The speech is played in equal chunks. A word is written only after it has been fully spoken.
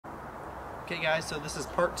Okay guys, so this is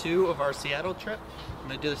part 2 of our Seattle trip. I'm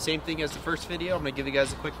going to do the same thing as the first video. I'm going to give you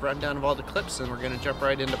guys a quick rundown of all the clips and we're going to jump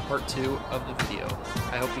right into part 2 of the video.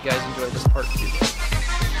 I hope you guys enjoy this part 2.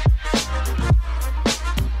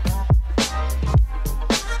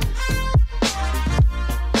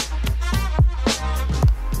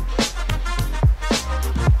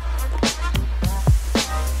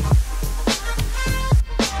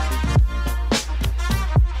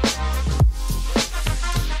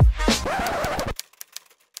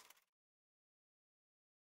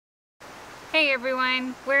 Hey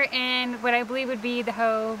everyone, we're in what I believe would be the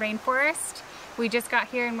Rainforest. We just got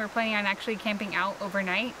here and we're planning on actually camping out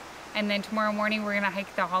overnight, and then tomorrow morning we're gonna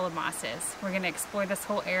hike the Hall of Mosses. We're gonna explore this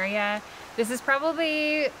whole area. This is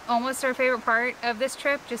probably almost our favorite part of this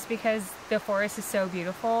trip just because the forest is so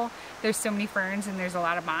beautiful. There's so many ferns and there's a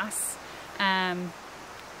lot of moss.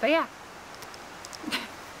 But yeah.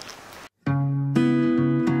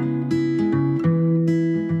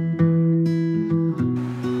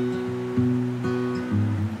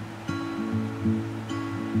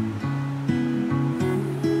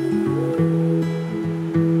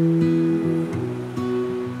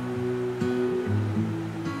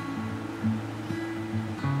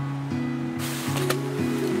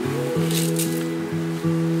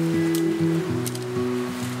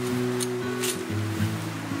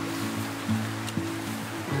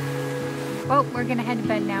 Well, we're gonna head to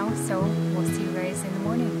bed now, so we'll see you guys in the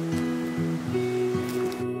morning.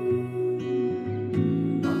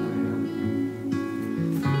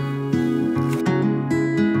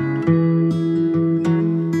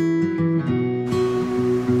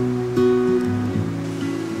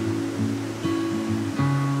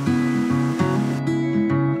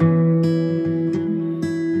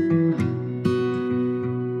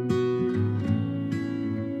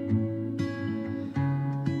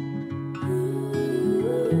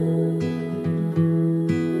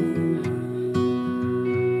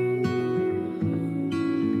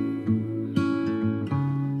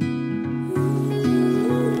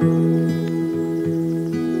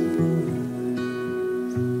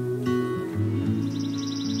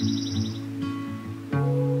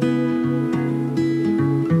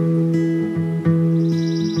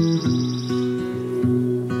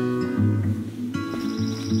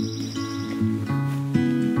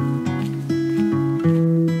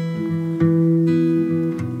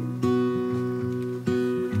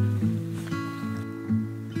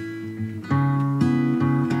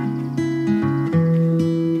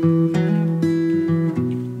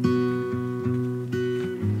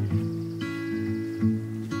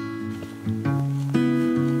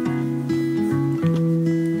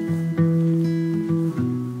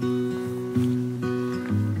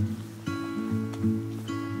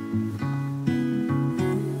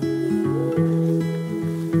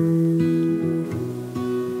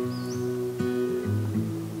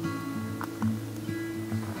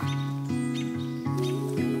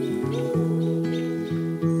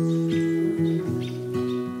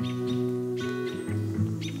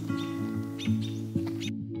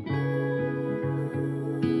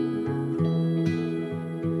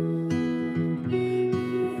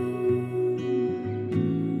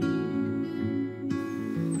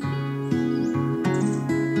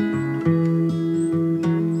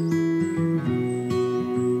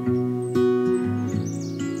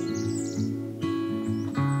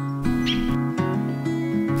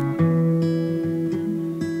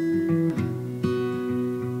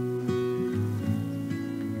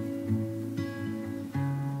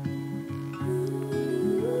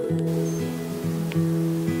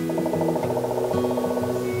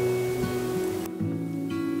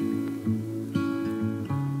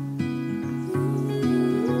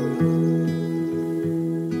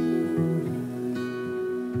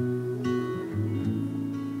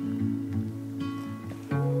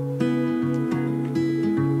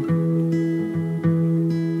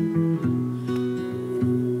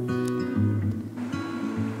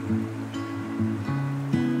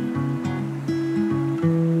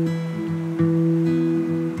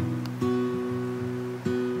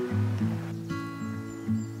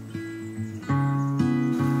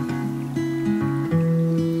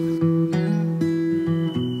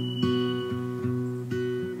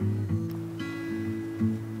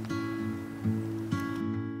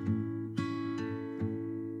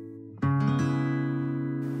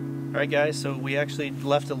 Alright guys, so we actually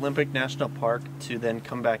left Olympic National Park to then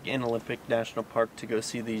come back in Olympic National Park to go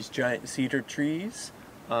see these giant cedar trees.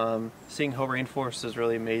 Seeing whole rainforest is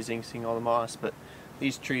really amazing, seeing all the moss, but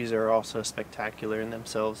these trees are also spectacular in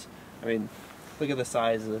themselves. I mean, look at the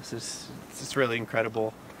size of this, it's really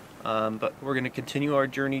incredible. But we're going to continue our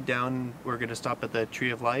journey down. We're going to stop at the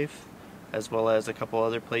Tree of Life, as well as a couple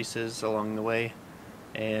other places along the way,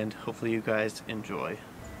 and hopefully you guys enjoy.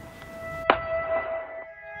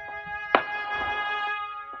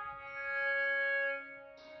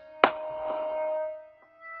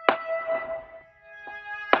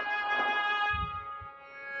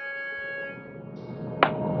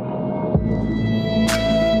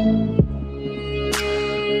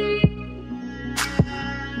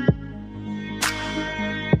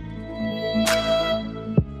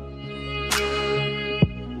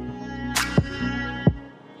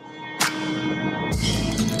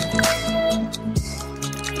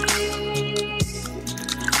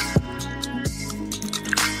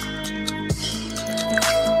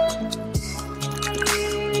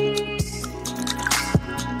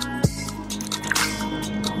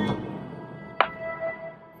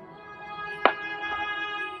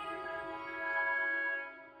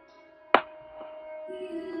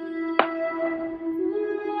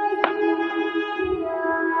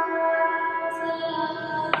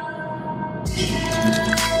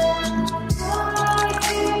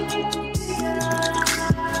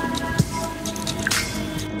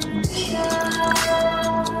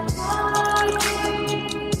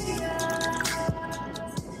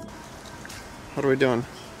 What are we doing?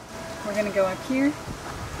 We're gonna go up here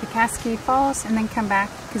to Cascade Falls and then come back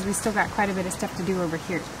because we still got quite a bit of stuff to do over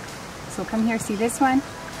here. So we'll come here, see this one,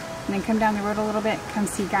 and then come down the road a little bit, come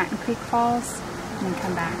see Gatton Creek Falls, and then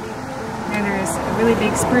come back. And there's a really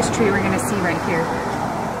big spruce tree we're gonna see right here.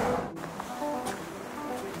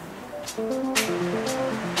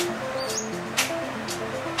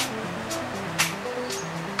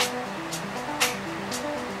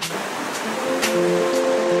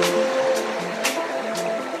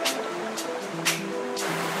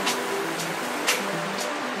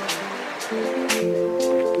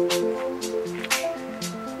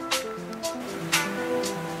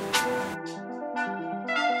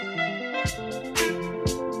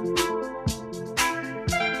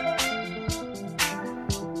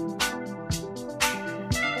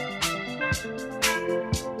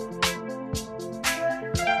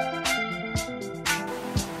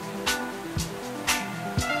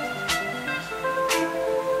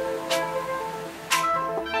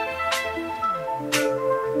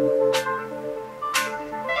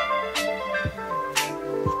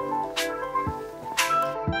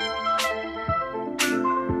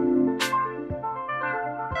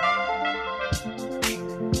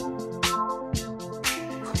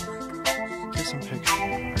 Some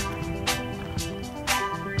pictures.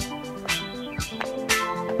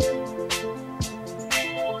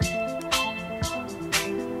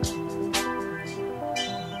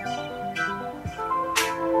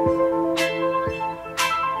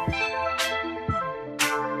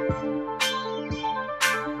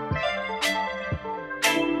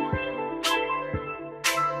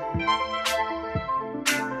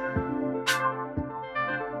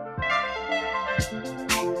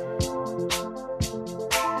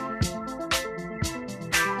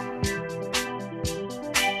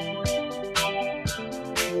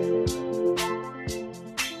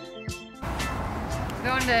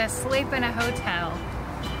 Going to sleep in a hotel.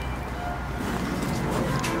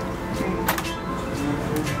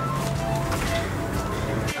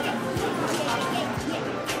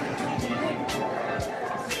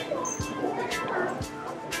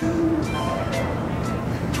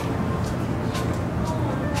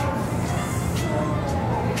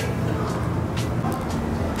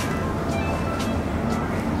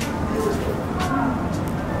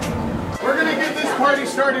 Party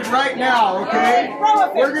started right now, okay?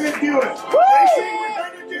 We're gonna do it. Jason, we're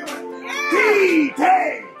gonna do it.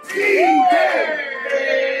 D-Day! D-Day!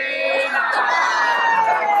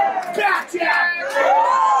 Gotcha!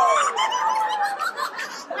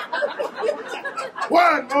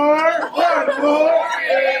 One more! One more!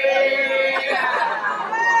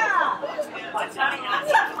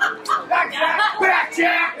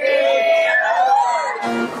 Backjack!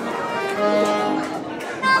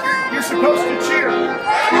 You're supposed to cheer.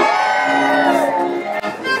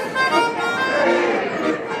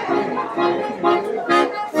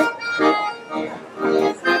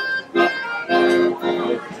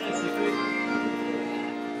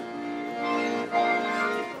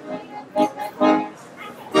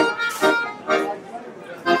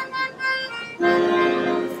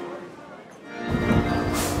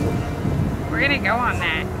 We're gonna go on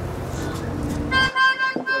that.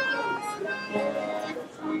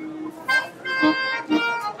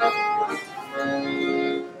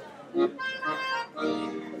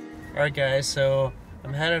 Alright guys, so I'm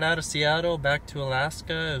I'm headed out of Seattle back to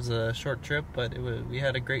Alaska. It was a short trip, but we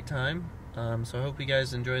had a great time. So I hope you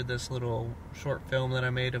guys enjoyed this little short film that I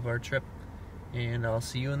made of our trip, and I'll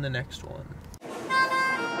see you in the next one.